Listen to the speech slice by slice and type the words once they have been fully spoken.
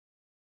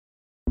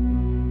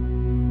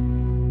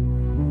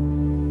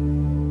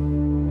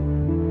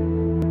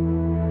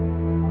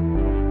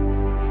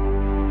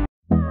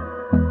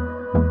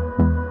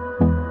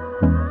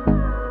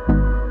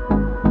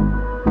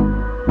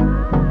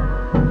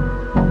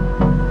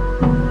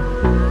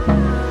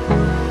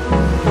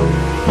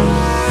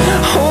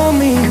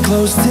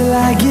close till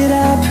I get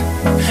up.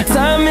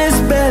 Time is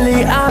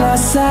barely on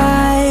our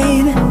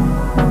side.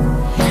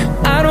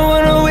 I don't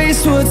wanna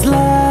waste what's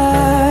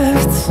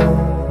left.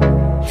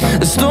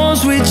 The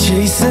storms we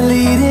chase are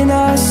leading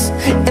us,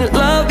 and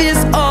love is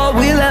all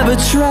we'll ever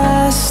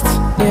trust.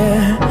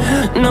 Yeah,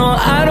 no,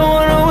 I don't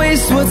wanna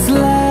waste what's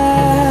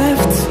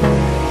left.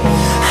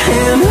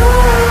 And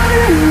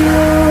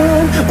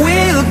on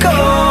we'll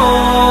go,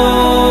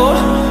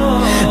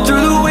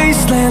 through the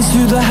wastelands,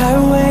 through the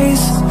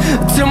highways,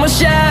 till my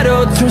shadow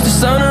turns to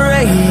sun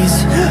rays.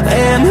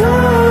 And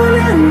on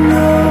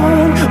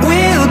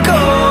we'll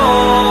go,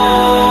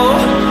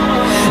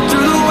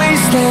 through the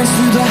wastelands,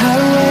 through the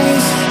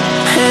highways,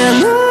 and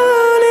on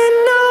we'll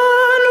go.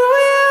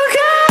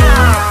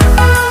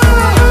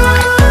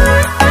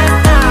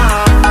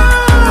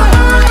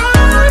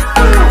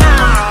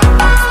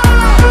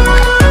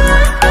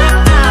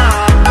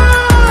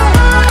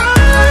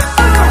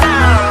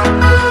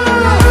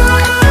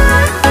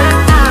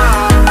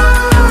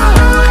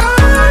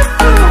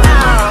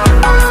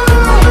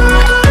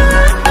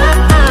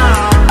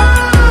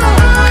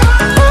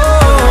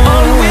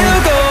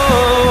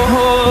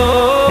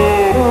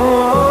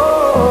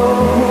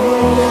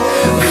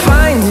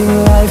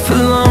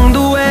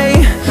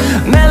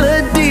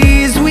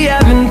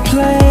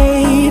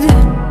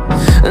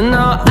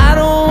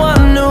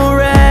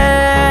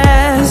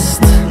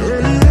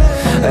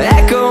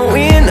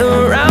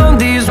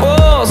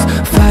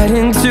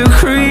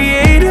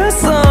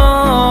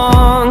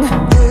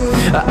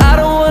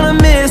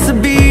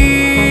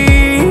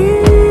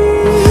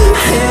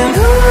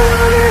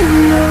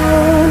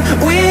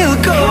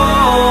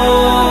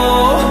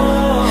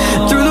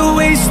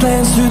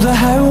 Through the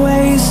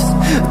highways,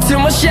 till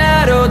my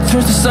shadow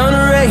turns to sun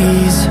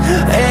rays.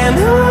 And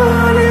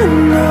on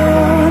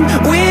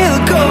we'll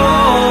go,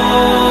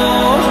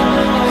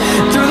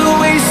 through the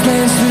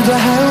wastelands, through the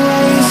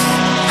highways,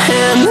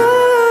 and on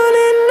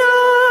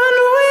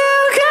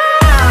we'll go.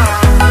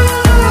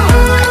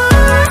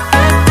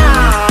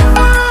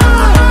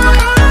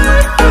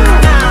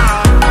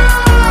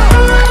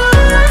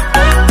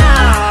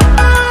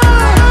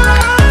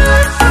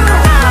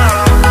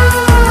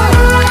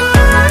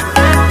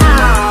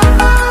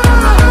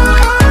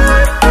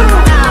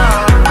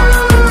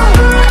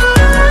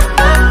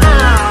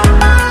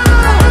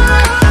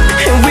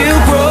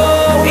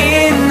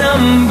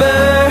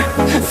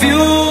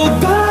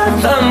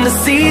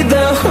 See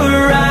the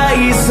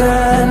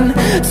horizon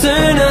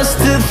turn us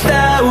to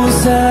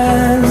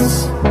thousands,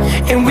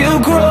 and we'll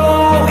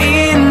grow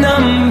in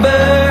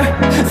number,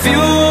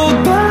 fueled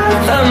by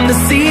them. To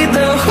see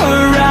the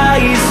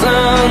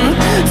horizon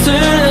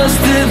turn us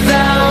to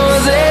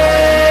thousands,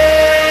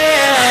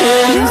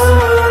 and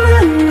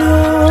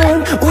on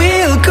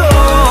we'll go,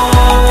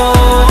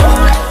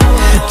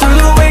 through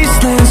the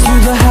wastelands,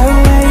 through the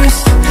highways,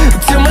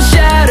 till my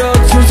shadow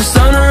turns to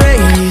sun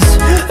rays.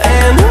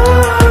 And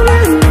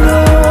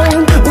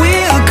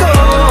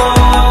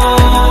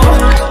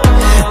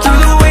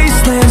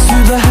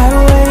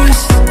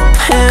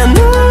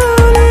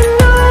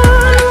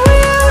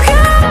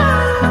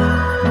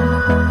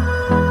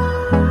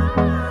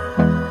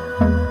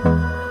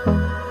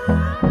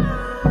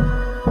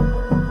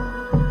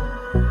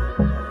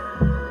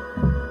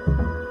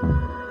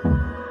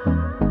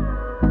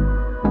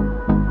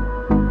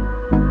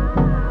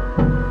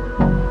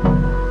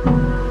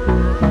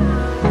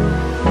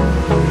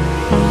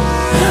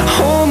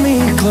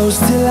close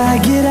till I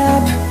get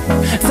up.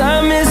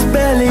 Time is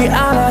barely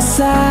on our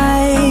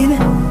side.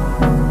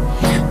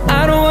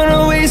 I don't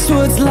wanna waste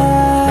what's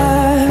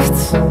left.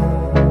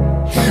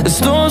 The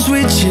storms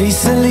we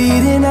chase are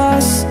leading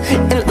us,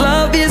 and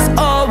love is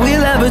all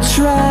we'll ever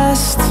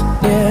trust.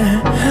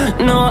 Yeah,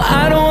 no,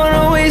 I don't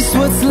wanna waste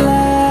what's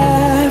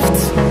left.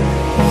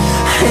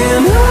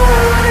 And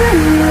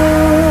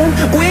on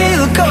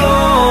we'll go,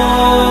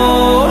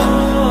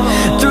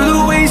 through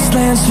the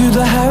wastelands, through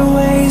the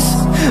highways,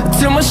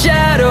 till my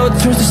shadow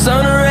turns to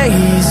sun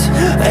rays.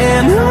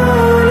 And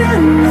on